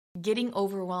Getting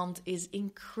overwhelmed is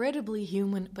incredibly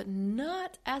human, but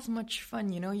not as much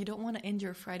fun. You don't want to end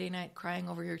your Friday night crying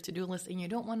over your to-do list, and you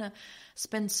don't want to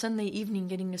spend Sunday evening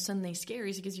getting the Sunday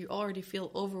scaries because you already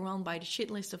feel overwhelmed by the shit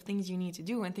list of things you need to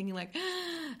do and thinking like,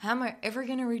 how am I ever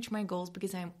going to reach my goals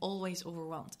because I'm always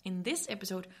overwhelmed? In this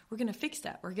episode, we're going to fix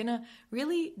that. We're going to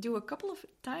really do a couple of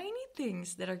tiny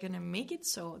things that are going to make it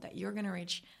so that you're going to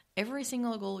reach every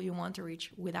single goal you want to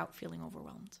reach without feeling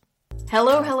overwhelmed.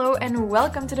 Hello, and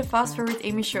welcome to the Fast Forward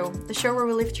Amy Show, the show where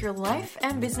we lift your life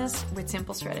and business with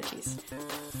simple strategies.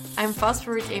 I'm Fast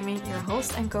Forward Amy, your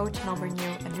host and coach, and I'll bring you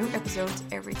a new episode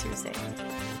every Tuesday.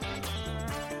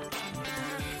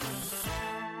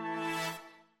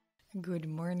 Good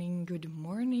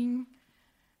morning.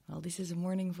 Well, this is a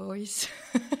morning voice.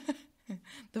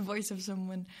 The voice of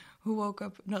someone who woke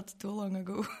up not too long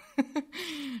ago.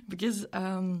 Because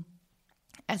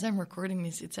as I'm recording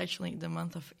this, it's actually the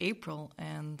month of April,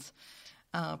 and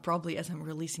probably as I'm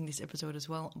releasing this episode as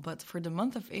well. But for the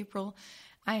month of April,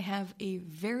 I have a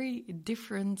very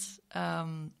different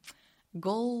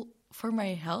goal for my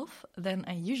health than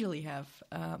I usually have.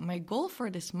 My goal for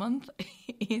this month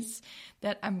is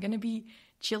that I'm going to be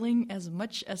chilling as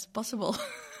much as possible.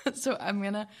 So I'm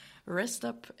going to rest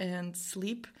up and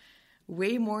sleep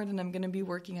way more than I'm going to be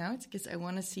working out, because I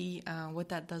want to see what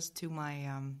that does to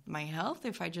my health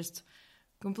if I just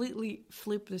completely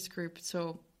flip the script.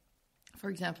 So, for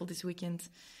example, this weekend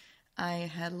I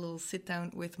had a little sit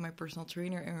down with my personal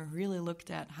trainer and we really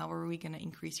looked at how are we going to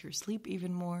increase your sleep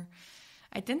even more.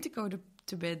 I tend to go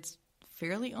to bed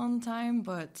fairly on time,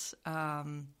 but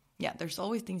there's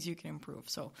always things you can improve.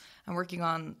 So I'm working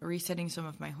on resetting some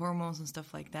of my hormones and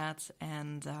stuff like that,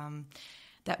 and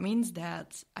that means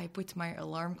that I put my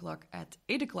alarm clock at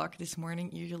 8 o'clock this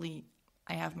morning. Usually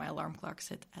I have my alarm clock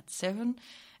set at 7,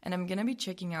 and I'm going to be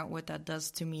checking out what that does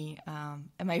to me and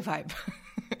my vibe.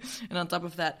 And on top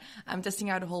of that, I'm testing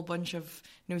out a whole bunch of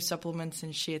new supplements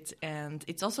and shit. And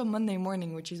it's also Monday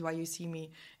morning, which is why you see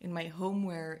me in my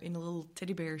homeware in a little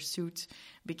teddy bear suit,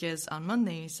 because on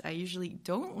Mondays I usually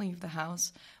don't leave the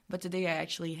house. But today I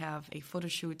actually have a photo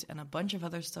shoot and a bunch of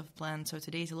other stuff planned. So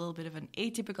today's a little bit of an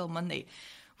atypical Monday,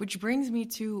 which brings me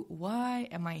to why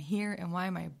am I here and why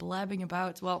am I blabbing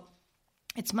about? Well,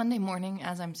 it's Monday morning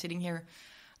as I'm sitting here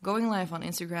going live on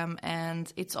Instagram,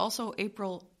 and it's also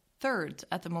April 3rd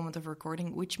at the moment of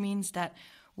recording, which means that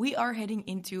we are heading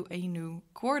into a new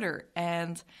quarter.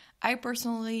 And I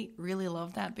personally really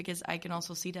love that, because I can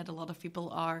also see that a lot of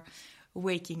people are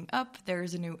waking up.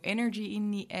 There's a new energy in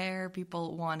the air.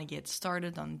 People want to get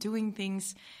started on doing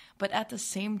things. But at the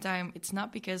same time, it's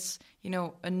not because,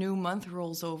 a new month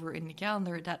rolls over in the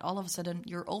calendar that all of a sudden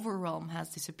your overwhelm has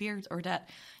disappeared, or that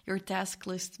your task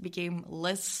list became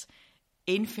less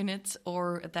infinite,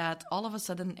 or that all of a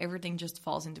sudden everything just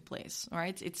falls into place,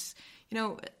 right? It's,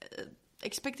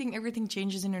 expecting everything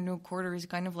changes in a new quarter is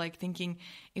kind of like thinking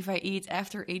if I eat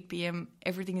after 8 p.m.,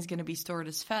 everything is going to be stored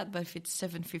as fat, but if it's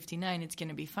 7:59, it's going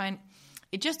to be fine.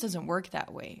 It just doesn't work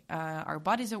that way. Our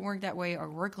bodies don't work that way. Our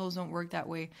workloads don't work that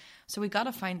way. So we got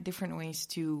to find different ways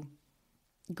to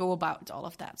go about all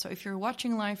of that. So if you're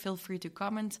watching live, feel free to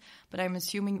comment, but I'm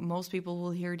assuming most people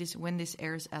will hear this when this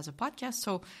airs as a podcast.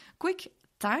 So quick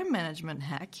time management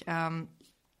hack.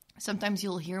 Sometimes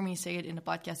you'll hear me say it in the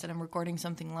podcast that I'm recording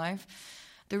something live.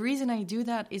 The reason I do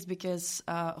that is because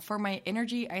for my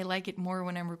energy, I like it more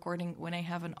when I'm recording when I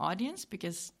have an audience,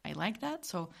 because I like that.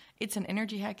 So it's an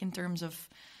energy hack in terms of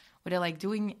what I like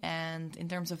doing, and in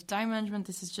terms of time management,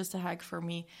 this is just a hack for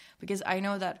me, because I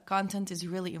know that content is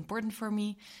really important for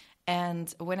me,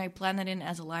 and when I plan it in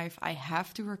as a live, I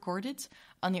have to record it.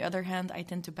 On the other hand, I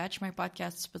tend to batch my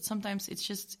podcasts, but sometimes it's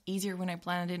just easier when I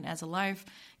plan it in as a live,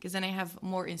 because then I have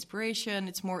more inspiration,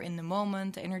 it's more in the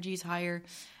moment, the energy is higher,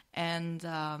 and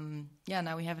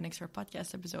now we have an extra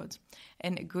podcast episode.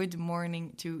 And good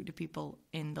morning to the people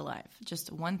in the live.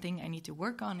 Just one thing I need to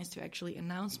work on is to actually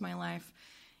announce my live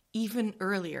even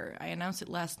earlier. I announced it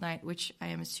last night, which I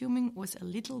am assuming was a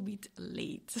little bit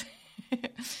late.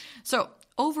 So,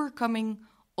 overcoming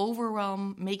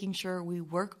overwhelm, making sure we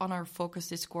work on our focus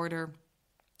this quarter.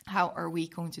 How are we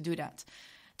going to do that?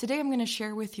 Today I'm going to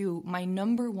share with you my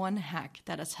number one hack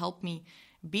that has helped me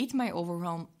beat my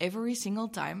overwhelm every single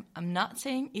time. I'm not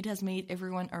saying it has made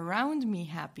everyone around me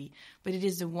happy, but it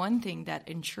is the one thing that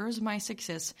ensures my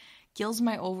success, kills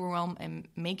my overwhelm, and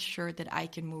makes sure that I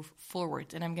can move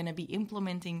forward. And I'm going to be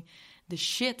implementing the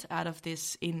shit out of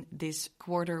this in this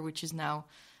quarter, which is now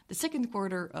the second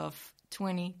quarter of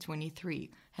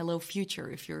 2023. Hello, future.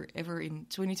 If you're ever in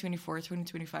 2024,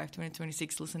 2025,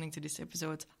 2026 listening to this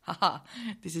episode, haha,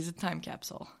 this is a time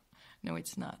capsule. No,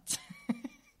 it's not.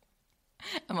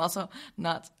 I'm also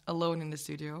not alone in the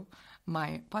studio.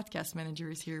 My podcast manager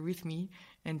is here with me,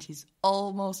 and she's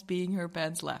almost peeing her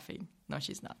pants laughing. No,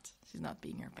 she's not. She's not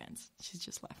peeing her pants. She's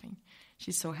just laughing.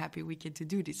 She's so happy we get to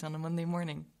do this on a Monday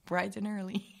morning, bright and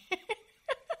early.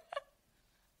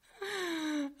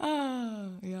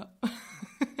 Yeah.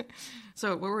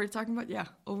 So what were we talking about? Yeah,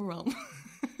 overwhelm.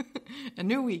 A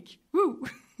new week. Woo!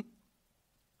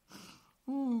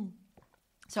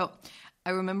 So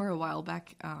I remember a while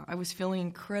back, I was feeling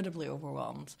incredibly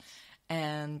overwhelmed.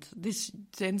 And this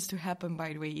tends to happen,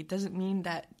 by the way. It doesn't mean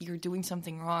that you're doing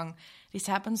something wrong. This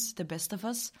happens to the best of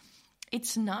us.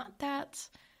 It's not that...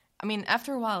 I mean,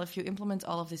 after a while, if you implement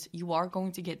all of this, you are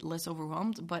going to get less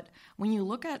overwhelmed. But when you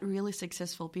look at really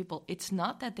successful people, it's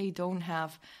not that they don't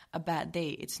have a bad day.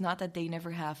 It's not that they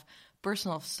never have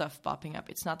personal stuff popping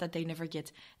up. It's not that they never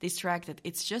get distracted.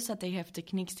 It's just that they have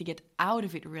techniques to get out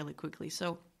of it really quickly.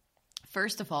 So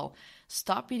first of all,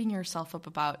 stop beating yourself up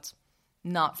about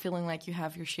not feeling like you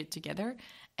have your shit together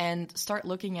and start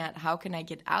looking at how can I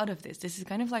get out of this. This is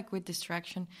kind of like with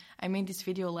distraction. I made this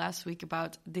video last week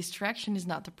about distraction is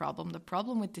not the problem. The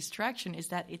problem with distraction is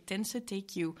that it tends to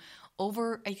take you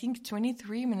over, I think,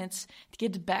 23 minutes to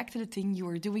get back to the thing you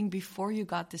were doing before you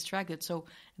got distracted. So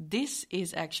this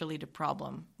is actually the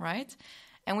problem, right?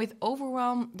 And with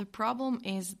overwhelm, the problem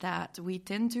is that we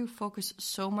tend to focus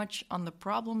so much on the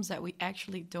problems that we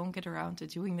actually don't get around to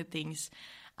doing the things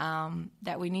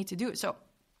that we need to do. So,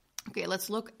 okay,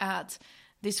 let's look at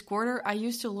this quarter. I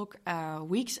used to look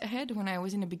weeks ahead when I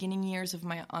was in the beginning years of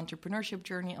my entrepreneurship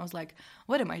journey. I was like,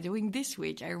 what am I doing this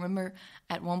week? I remember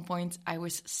at one point I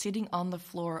was sitting on the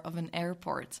floor of an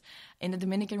airport in the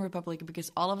Dominican Republic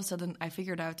because all of a sudden I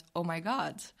figured out, oh my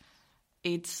God,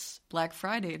 it's Black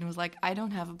Friday. And it was like, I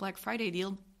don't have a Black Friday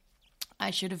deal. I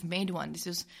should have made one. This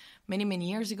was many, many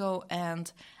years ago.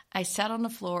 And I sat on the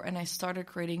floor and I started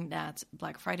creating that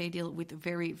Black Friday deal with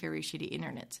very, very shitty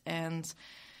internet. And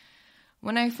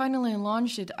when I finally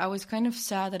launched it, I was kind of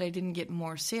sad that I didn't get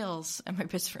more sales. And my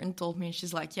best friend told me,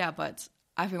 she's like, yeah, but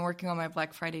I've been working on my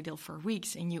Black Friday deal for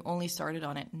weeks and you only started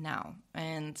on it now.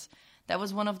 And that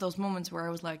was one of those moments where I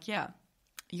was like, yeah,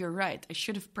 you're right. I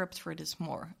should have prepped for this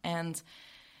more. And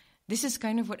this is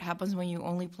kind of what happens when you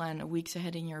only plan weeks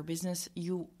ahead in your business.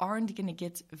 You aren't going to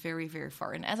get very, very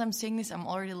far. And as I'm saying this, I'm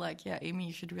already like, yeah, Amy,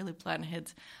 you should really plan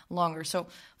ahead longer. So,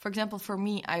 for example, for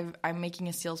me, I'm making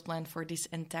a sales plan for this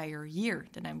entire year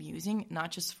that I'm using,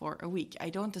 not just for a week. I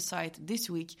don't decide this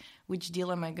week which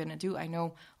deal am I going to do. I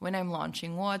know when I'm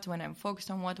launching what, when I'm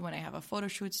focused on what, when I have a photo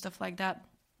shoot, stuff like that.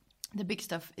 The big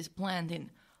stuff is planned in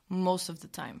most of the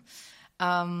time.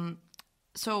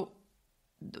 So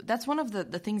that's one of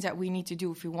the things that we need to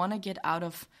do if we want to get out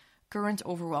of current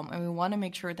overwhelm and we want to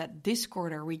make sure that this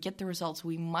quarter we get the results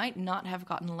we might not have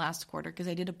gotten last quarter. Because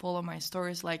I did a poll on my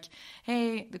stories like,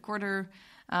 hey, the quarter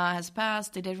has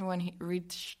passed. Did everyone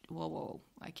reach... Whoa,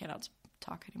 I cannot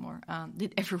talk anymore.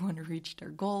 Did everyone reach their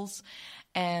goals?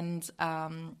 And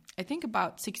I think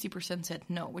about 60% said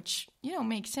no, which,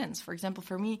 makes sense. For example,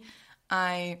 for me,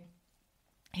 I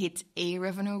hit a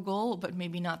revenue goal, but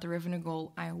maybe not the revenue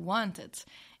goal I wanted.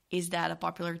 Is that a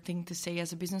popular thing to say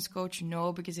as a business coach?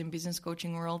 No, because in business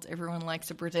coaching world, everyone likes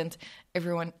to pretend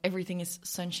everything is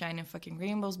sunshine and fucking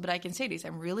rainbows. But I can say this,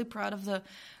 I'm really proud of the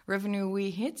revenue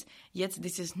we hit, yet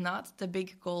this is not the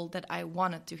big goal that I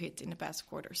wanted to hit in the past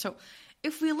quarter. So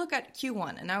if we look at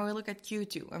Q1 and now we look at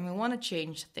Q2 and we want to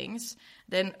change things,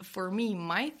 then for me,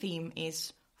 my theme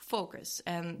is focus.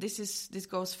 And this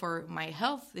goes for my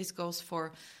health, this goes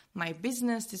for my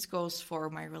business, this goes for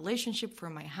my relationship, for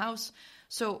my house.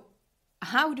 So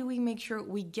how do we make sure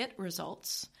we get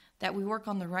results, that we work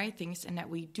on the right things, and that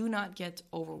we do not get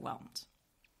overwhelmed?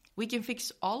 We can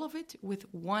fix all of it with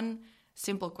one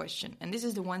simple question. And this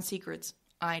is the one secret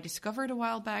I discovered a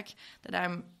while back that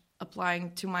I'm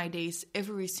applying to my days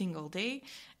every single day.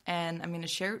 And I'm going to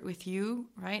share it with you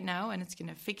right now, and it's going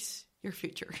to fix your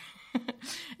future.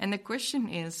 And the question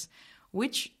is,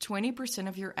 which 20%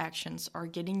 of your actions are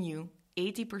getting you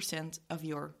 80% of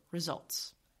your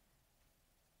results?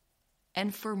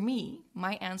 And for me,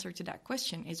 my answer to that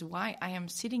question is why I am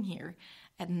sitting here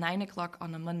at 9 o'clock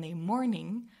on a Monday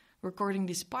morning recording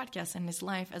this podcast and this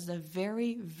live as the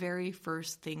very, very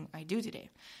first thing I do today.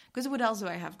 Because what else do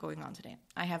I have going on today?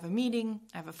 I have a meeting,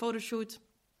 I have a photo shoot,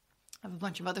 I have a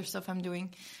bunch of other stuff I'm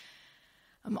doing.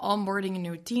 I'm onboarding a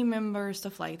new team member,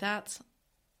 stuff like that.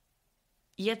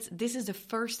 Yet this is the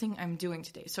first thing I'm doing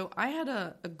today. So I had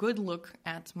a good look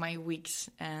at my weeks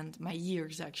and my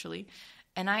years actually.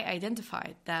 And I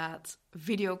identified that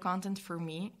video content for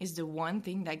me is the one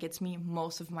thing that gets me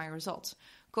most of my results.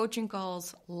 Coaching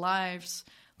calls, lives,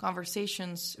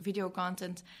 conversations, video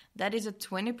content, that is a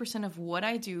 20% of what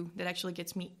I do that actually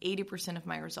gets me 80% of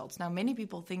my results. Now, many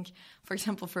people think, for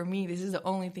example, for me, this is the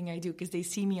only thing I do because they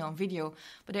see me on video,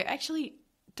 but I actually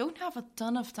don't have a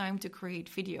ton of time to create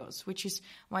videos, which is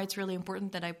why it's really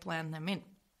important that I plan them in.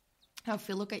 Now, if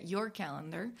you look at your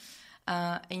calendar,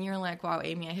 and you're like, wow,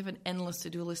 Amy, I have an endless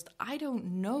to-do list. I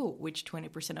don't know which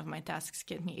 20% of my tasks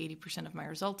get me 80% of my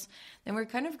results. Then we're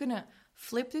kind of going to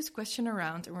flip this question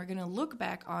around and we're going to look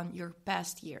back on your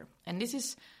past year. And this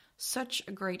is such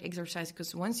a great exercise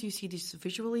because once you see this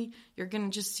visually, you're going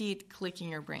to just see it click in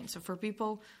your brain. So for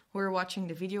people who are watching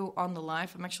the video on the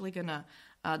live, I'm actually going to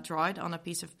draw it on a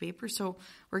piece of paper. So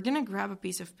we're going to grab a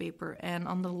piece of paper, and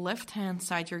on the left-hand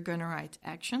side, you're going to write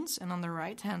actions, and on the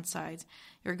right-hand side,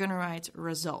 you're going to write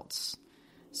results.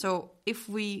 So if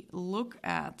we look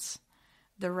at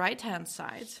the right-hand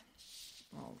side,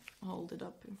 I'll hold it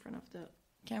up in front of the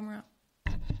camera.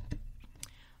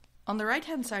 On the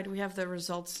right-hand side, we have the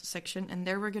results section, and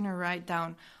there we're going to write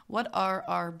down what are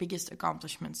our biggest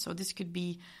accomplishments. So this could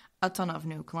be a ton of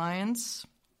new clients.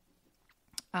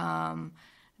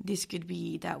 This could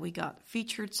be that we got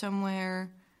featured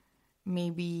somewhere.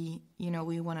 Maybe,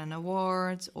 we won an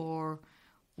award, or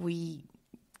we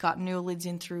got new leads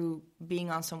in through being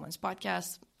on someone's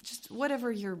podcast. Just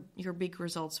whatever your big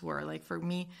results were. Like for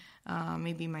me,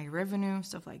 maybe my revenue,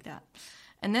 stuff like that.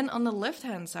 And then on the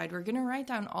left-hand side, we're going to write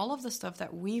down all of the stuff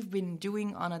that we've been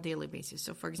doing on a daily basis.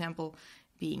 So, for example,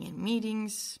 being in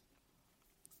meetings,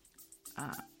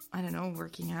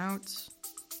 working out.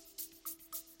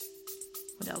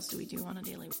 What else do we do on a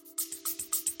daily basis?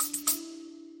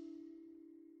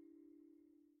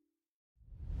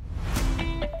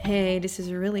 Hey, this is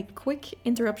a really quick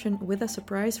interruption with a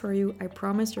surprise for you. I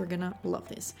promise you're gonna love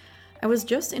this. I was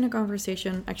just in a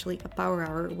conversation, actually a power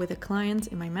hour, with a client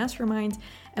in my mastermind,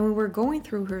 and we were going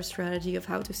through her strategy of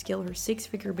how to scale her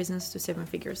 6-figure business to 7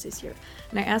 figures this year.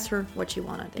 And I asked her what she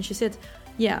wanted, and she said,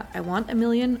 yeah, I want $1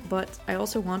 million, but I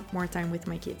also want more time with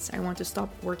my kids. I want to stop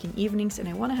working evenings, and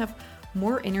I want to have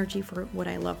more energy for what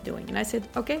I love doing. And I said,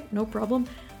 okay, no problem.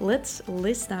 Let's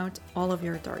list out all of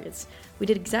your targets. We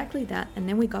did exactly that, and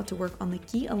then we got to work on the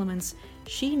key elements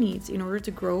she needs in order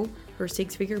to grow her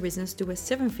 6-figure business to a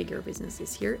 7-figure business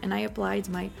this year, and I applied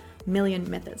my million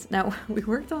methods. Now, we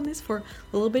worked on this for a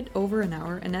little bit over an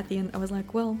hour, and at the end I was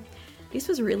like, well, this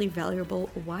was really valuable.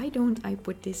 Why don't I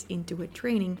put this into a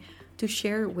training to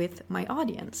share with my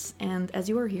audience? And as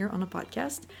you are here on a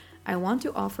podcast, I want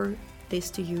to offer this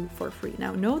to you for free.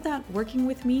 Now, know that working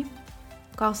with me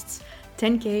costs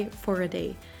 $10K for a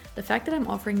day. The fact that I'm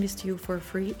offering this to you for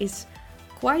free is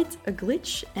quite a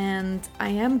glitch, and I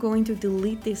am going to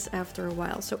delete this after a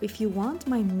while. So if you want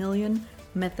my million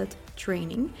method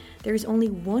training, there is only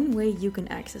one way you can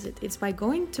access it. It's by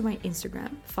going to my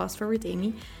Instagram, Fast Forward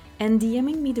Amy, and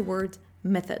DMing me the word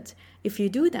method. If you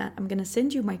do that, I'm going to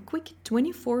send you my quick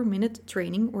 24-minute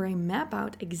training where I map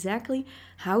out exactly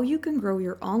how you can grow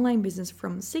your online business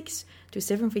from 6 to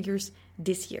 7 figures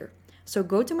this year. So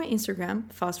go to my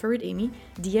Instagram, Fast Forward Amy,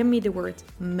 DM me the word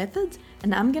method,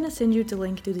 and I'm going to send you the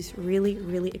link to this really,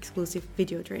 really exclusive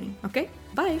video training. Okay?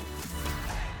 Bye!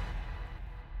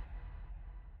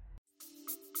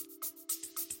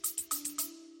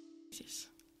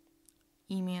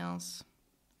 Emails.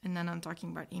 And then I'm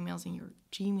talking about emails in your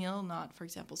Gmail, not, for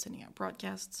example, sending out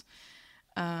broadcasts.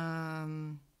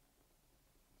 Going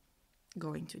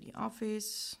to the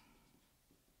office.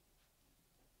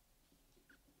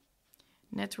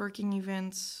 Networking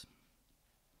events.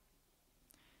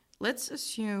 Let's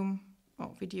assume,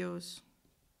 videos.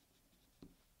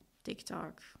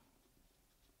 TikTok.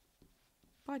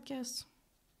 Podcasts.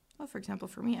 Well, for example,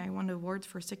 for me, I won the award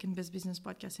for second best business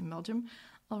podcast in Belgium.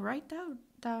 I'll write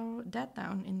that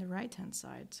down in the right-hand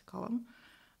side column.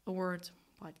 Award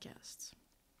podcasts.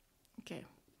 Okay.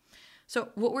 So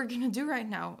what we're going to do right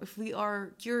now, if we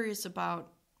are curious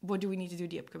about what do we need to do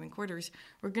the upcoming quarters,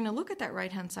 we're going to look at that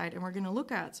right-hand side and we're going to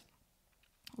look at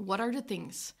what are the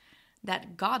things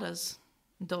that got us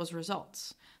those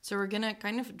results. So we're going to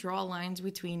kind of draw lines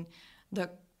between the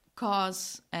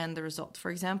cause and the result. For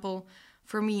example,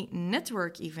 for me,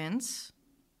 network events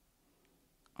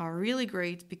are really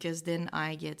great because then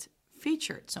I get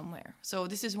featured somewhere. So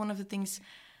this is one of the things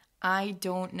I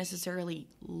don't necessarily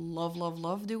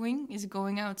love doing, is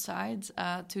going outside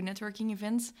to networking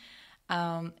events.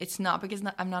 It's not because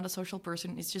I'm not a social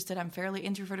person. It's just that I'm fairly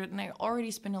introverted and I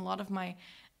already spend a lot of my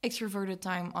extroverted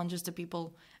time on just the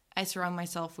people I surround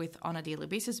myself with on a daily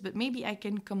basis. But maybe I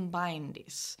can combine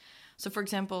this. So, for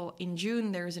example, in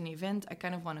June, there's an event I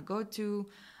kind of want to go to.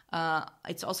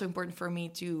 It's also important for me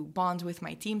to bond with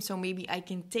my team. So maybe I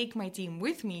can take my team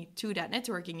with me to that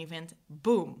networking event.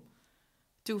 Boom.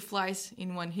 2 flies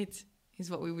in 1 hit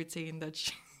is what we would say in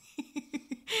Dutch.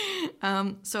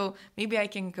 So maybe I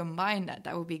can combine that.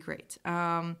 That would be great.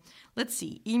 Let's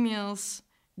see. Emails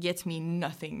get me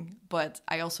nothing, but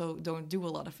I also don't do a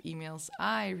lot of emails.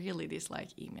 I really dislike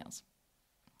emails.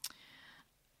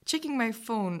 Checking my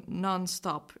phone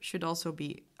non-stop should also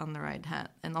be on the right hand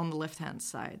and on the left-hand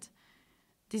side.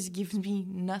 This gives me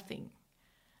nothing.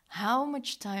 How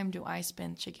much time do I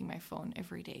spend checking my phone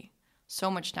every day?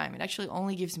 So much time. It actually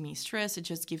only gives me stress. It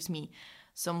just gives me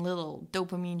some little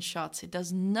dopamine shots. It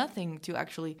does nothing to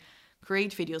actually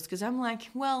create videos because I'm like,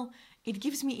 well, it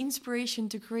gives me inspiration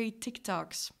to create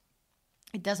TikToks.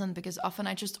 It doesn't, because often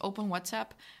I just open WhatsApp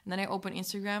and then I open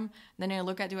Instagram and then I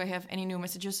look at, do I have any new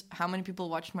messages? How many people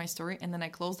watched my story? And then I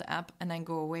close the app and then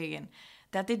go away again.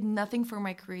 That did nothing for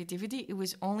my creativity. It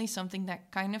was only something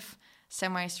that kind of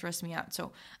semi-stressed me out.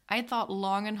 So I thought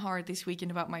long and hard this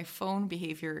weekend about my phone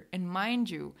behavior. And mind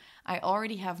you, I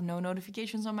already have no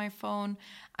notifications on my phone.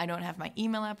 I don't have my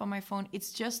email app on my phone.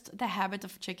 It's just the habit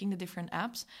of checking the different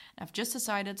apps. I've just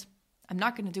decided I'm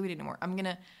not going to do it anymore. I'm going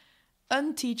to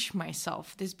unteach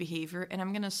myself this behavior and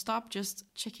I'm going to stop just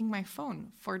checking my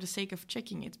phone for the sake of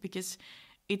checking it, because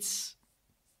it's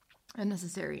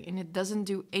unnecessary and it doesn't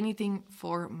do anything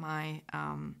for my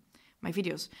my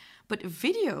videos. But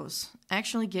videos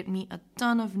actually get me a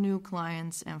ton of new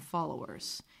clients and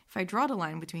followers. If I draw the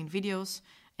line between videos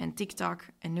and TikTok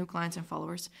and new clients and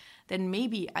followers, then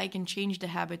maybe I can change the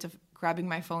habit of grabbing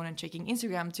my phone and checking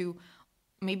Instagram to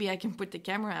maybe I can put the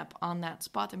camera app on that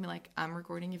spot and be like, I'm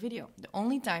recording a video. The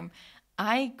only time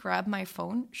I grab my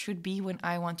phone should be when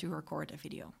I want to record a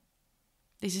video.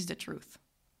 This is the truth.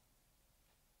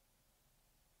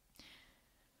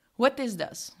 What this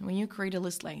does, when you create a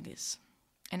list like this,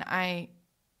 and I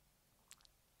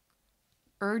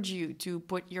urge you to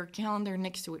put your calendar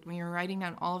next to it when you're writing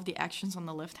down all of the actions on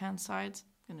the left-hand side,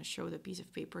 I'm going to show the piece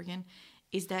of paper again,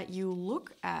 is that you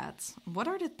look at what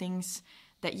are the things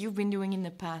that you've been doing in the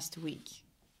past week,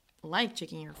 like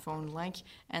checking your phone, like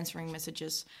answering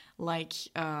messages, like,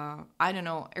 I don't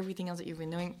know, everything else that you've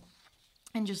been doing,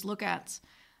 and just look at,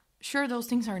 sure, those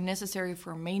things are necessary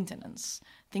for maintenance.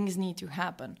 Things need to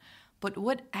happen. But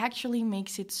what actually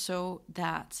makes it so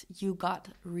that you got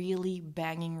really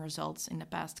banging results in the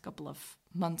past couple of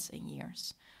months and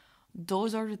years?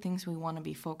 Those are the things we want to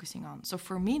be focusing on. So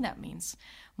for me, that means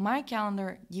my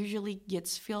calendar usually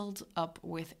gets filled up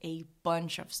with a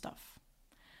bunch of stuff.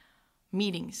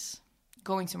 Meetings,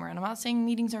 going somewhere. And I'm not saying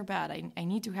meetings are bad. I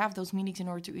need to have those meetings in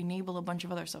order to enable a bunch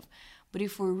of other stuff. But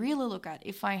if we really look at,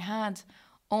 if I had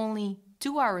only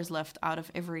 2 hours left out of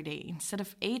every day instead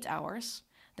of 8 hours,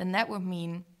 then that would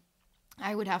mean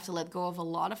I would have to let go of a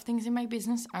lot of things in my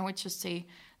business. I would just say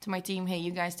to my team, hey,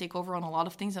 you guys take over on a lot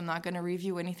of things. I'm not going to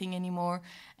review anything anymore.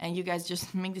 And you guys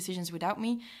just make decisions without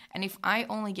me. And if I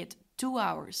only get 2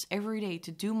 hours every day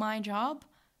to do my job,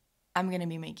 I'm going to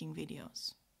be making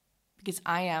videos. Because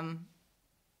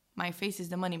my face is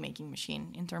the money-making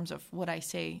machine in terms of what I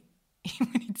say.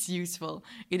 When it's useful,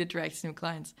 it attracts new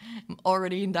clients. I'm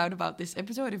already in doubt about this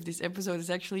episode, if this episode is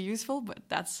actually useful, but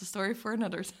that's the story for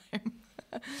another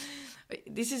time.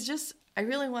 This is just, I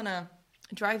really want to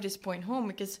drive this point home,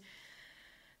 because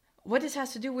what this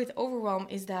has to do with overwhelm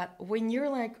is that when you're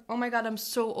like, oh my God, I'm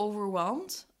so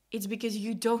overwhelmed, it's because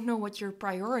you don't know what your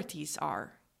priorities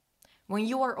are. When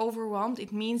you are overwhelmed,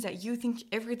 it means that you think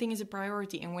everything is a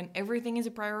priority. And when everything is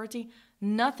a priority,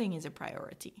 nothing is a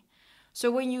priority. So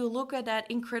when you look at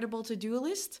that incredible to-do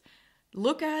list,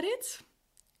 look at it,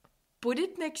 put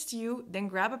it next to you, then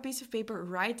grab a piece of paper,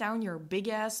 write down your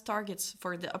big-ass targets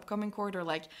for the upcoming quarter.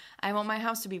 Like, I want my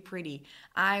house to be pretty.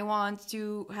 I want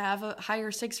to have a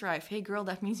higher sex drive. Hey, girl,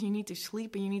 that means you need to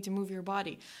sleep and you need to move your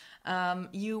body.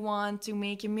 You want to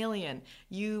make 1 million.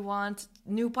 You want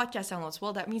new podcast downloads.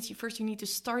 Well, that means you need to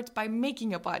start by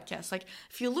making a podcast. Like,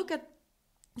 if you look at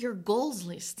your goals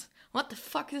list, what the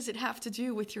fuck does it have to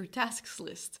do with your tasks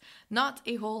list? Not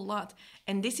a whole lot.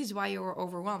 And this is why you're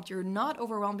overwhelmed. You're not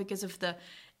overwhelmed because of the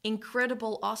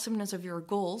incredible awesomeness of your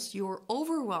goals. You're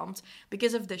overwhelmed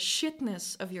because of the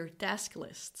shitness of your task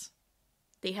lists.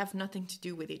 They have nothing to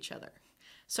do with each other.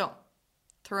 So,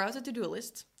 throw out a to-do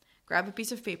list. Grab a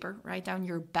piece of paper, write down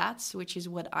your BATs, which is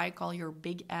what I call your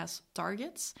big-ass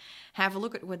targets. Have a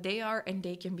look at what they are, and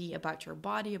they can be about your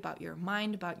body, about your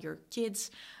mind, about your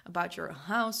kids, about your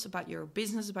house, about your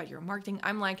business, about your marketing.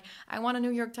 I'm like, I want a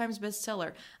New York Times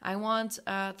bestseller. I want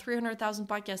 300,000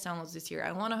 podcast downloads this year.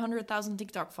 I want 100,000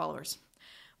 TikTok followers.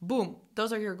 Boom,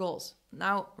 those are your goals.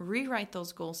 Now rewrite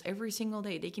those goals every single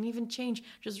day. They can even change.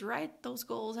 Just write those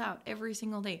goals out every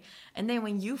single day. And then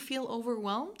when you feel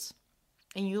overwhelmed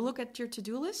and you look at your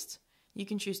to-do list, you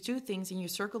can choose 2 things and you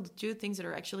circle the 2 things that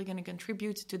are actually going to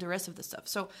contribute to the rest of the stuff.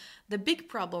 So the big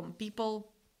problem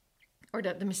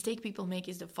the mistake people make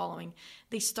is the following.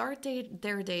 They start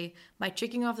their day by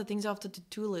checking off the things off the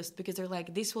to-do list because they're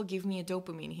like, this will give me a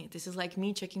dopamine hit. This is like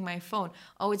me checking my phone.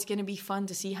 Oh, it's going to be fun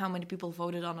to see how many people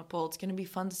voted on a poll. It's going to be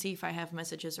fun to see if I have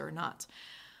messages or not.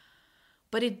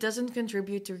 But it doesn't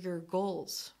contribute to your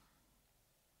goals.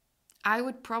 I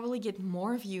would probably get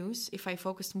more views if I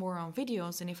focused more on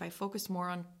videos and if I focused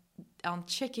more on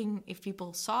checking if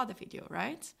people saw the video,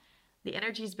 right? The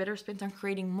energy is better spent on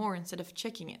creating more instead of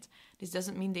checking it. This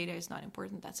doesn't mean data is not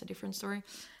important. That's a different story.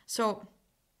 So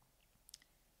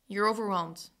you're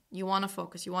overwhelmed. You want to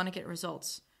focus. You want to get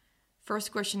results.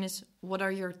 First question is, what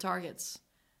are your targets?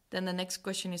 Then the next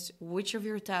question is, which of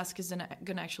your tasks is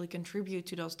going to actually contribute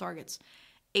to those targets?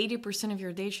 80% of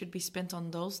your day should be spent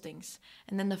on those things.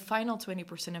 And then the final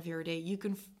 20% of your day, you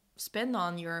can spend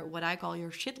on your, what I call your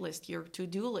shit list, your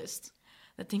to-do list.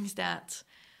 The things that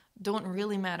don't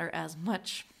really matter as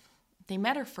much. They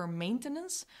matter for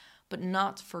maintenance, but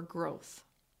not for growth.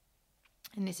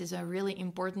 And this is a really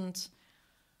important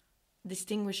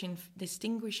distinguishing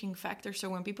factor. So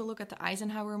when people look at the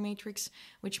Eisenhower matrix,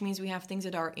 which means we have things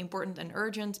that are important and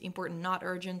urgent, important, not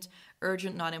urgent,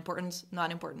 urgent, not important,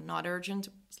 not urgent.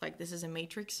 It's like this is a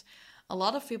matrix. A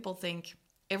lot of people think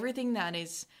everything that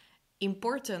is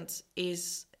important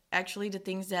is actually the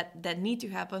things that need to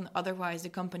happen, otherwise the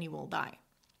company will die.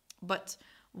 But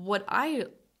what I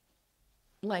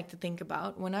like to think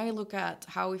about when I look at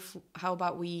how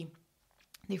about we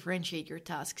differentiate your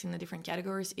tasks in the different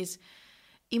categories is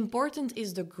important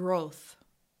is the growth.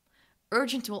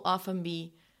 Urgent will often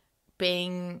be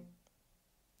paying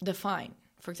the fine.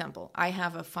 For example, I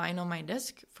have a fine on my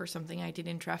desk for something I did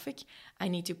in traffic. I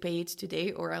need to pay it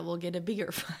today or I will get a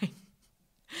bigger fine.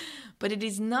 But it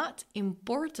is not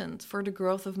important for the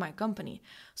growth of my company.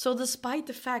 So despite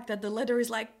the fact that the letter is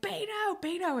like, pay now,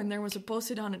 and there was a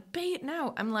post-it on it, pay it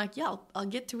now, I'm like, yeah, I'll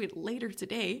get to it later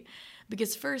today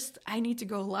because first I need to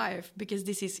go live because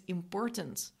this is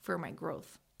important for my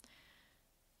growth.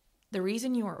 The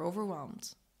reason you are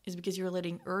overwhelmed is because you're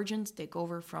letting urgent take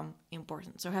over from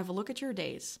important. So have a look at your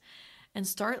days and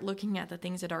start looking at the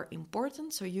things that are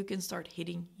important so you can start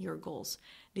hitting your goals.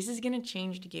 This is going to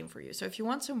change the game for you. So if you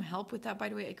want some help with that, by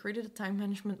the way, I created a time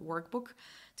management workbook.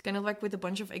 It's kind of like with a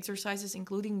bunch of exercises,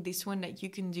 including this one that you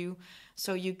can do.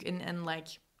 So you can, and like,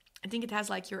 I think it has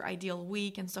like your ideal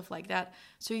week and stuff like that.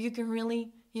 So you can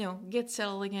really, get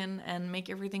settled again and make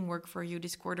everything work for you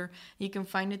this quarter. You can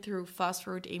find it through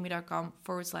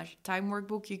fastforwardamy.com/time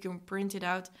workbook. You can print it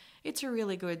out. It's a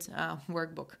really good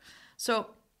workbook. So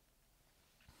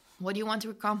what do you want to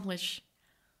accomplish?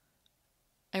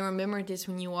 And remember this,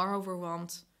 when you are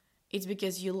overwhelmed, it's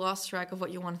because you lost track of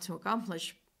what you wanted to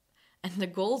accomplish. And the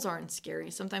goals aren't scary.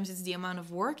 Sometimes it's the amount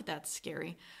of work that's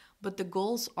scary. But the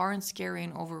goals aren't scary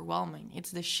and overwhelming.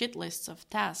 It's the shit lists of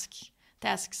tasks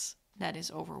that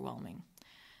is overwhelming.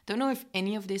 Don't know if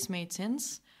any of this made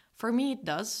sense. For me, it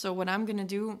does. So what I'm going to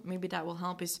do, maybe that will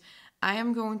help, is I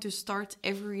am going to start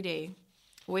every day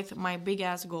with my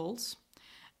big-ass goals.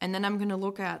 And then I'm going to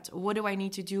look at what do I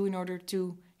need to do in order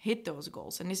to hit those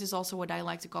goals. And this is also what I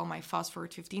like to call my Fast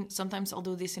Forward 15. Sometimes I'll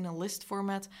do this in a list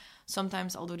format.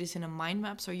 Sometimes I'll do this in a mind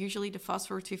map. So usually the Fast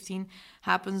Forward 15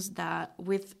 happens that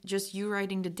with just you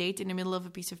writing the date in the middle of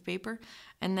a piece of paper.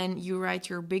 And then you write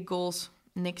your big goals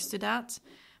next to that.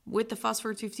 With the Fast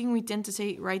Forward 15, we tend to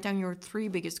say write down your 3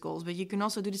 biggest goals, but you can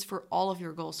also do this for all of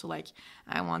your goals. So like,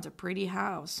 I want a pretty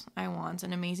house. I want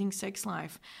an amazing sex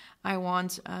life. I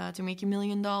want to make $1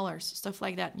 million, stuff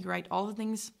like that. You write all the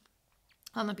things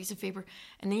on a piece of paper,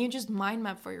 and then you just mind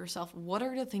map for yourself, what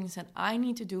are the things that I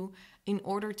need to do in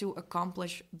order to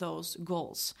accomplish those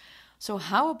goals? So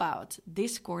how about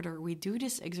this quarter, we do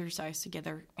this exercise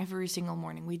together every single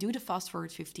morning. We do the Fast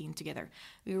Forward 15 together.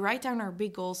 We write down our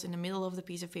big goals in the middle of the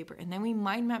piece of paper, and then we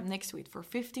mind map next to it for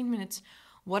 15 minutes.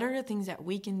 What are the things that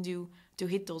we can do to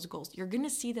hit those goals? You're going to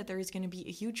see that there is going to be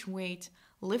a huge weight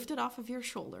lifted off of your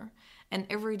shoulder, and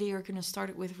every day you're going to start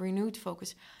it with renewed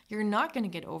focus. You're not going to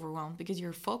get overwhelmed because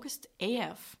you're focused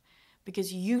AF,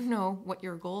 because you know what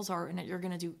your goals are and that you're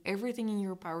going to do everything in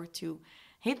your power to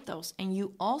hit those. And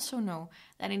you also know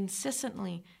that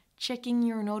incessantly checking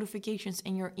your notifications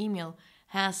and your email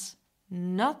has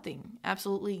nothing,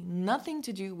 absolutely nothing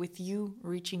to do with you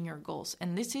reaching your goals.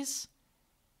 And this is,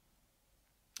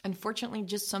 unfortunately,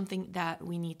 just something that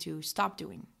we need to stop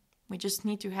doing. We just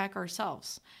need to hack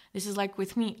ourselves. This is like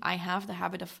with me. I have the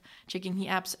habit of checking the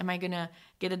apps. Am I going to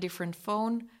get a different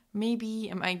phone? Maybe.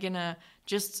 Am I going to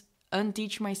just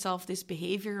unteach myself this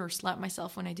behavior or slap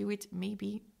myself when I do it?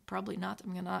 Maybe. Probably not.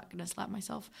 I'm not going to slap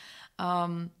myself.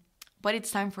 But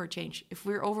it's time for a change. If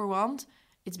we're overwhelmed,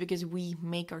 it's because we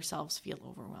make ourselves feel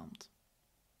overwhelmed.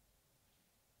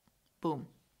 Boom.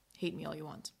 Hate me all you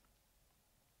want.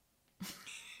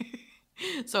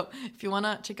 So if you want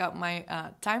to check out my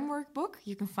time workbook,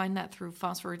 you can find that through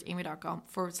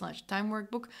fastforwardamy.com/time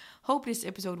workbook. Hope this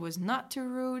episode was not too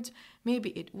rude.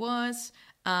 Maybe it was.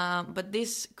 But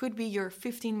this could be your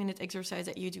 15-minute exercise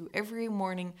that you do every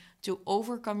morning to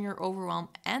overcome your overwhelm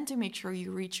and to make sure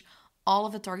you reach all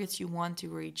of the targets you want to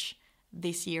reach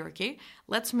this year, okay?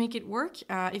 Let's make it work.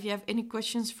 If you have any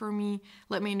questions for me,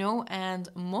 let me know. And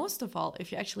most of all,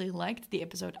 if you actually liked the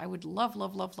episode, I would love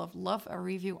a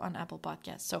review on Apple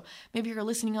Podcasts. So maybe you're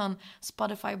listening on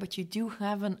Spotify, but you do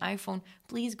have an iPhone.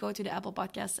 Please go to the Apple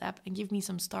Podcasts app and give me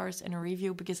some stars and a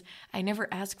review, because I never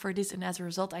ask for this, and as a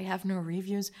result, I have no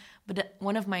reviews. But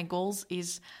one of my goals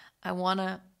is I want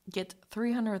to get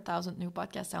 300,000 new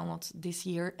podcast downloads this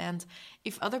year. And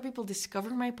if other people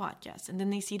discover my podcast and then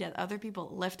they see that other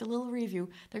people left a little review,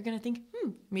 they're going to think,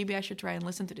 maybe I should try and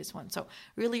listen to this one. So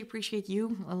really appreciate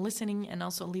you listening and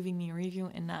also leaving me a review,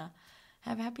 and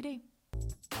have a happy day.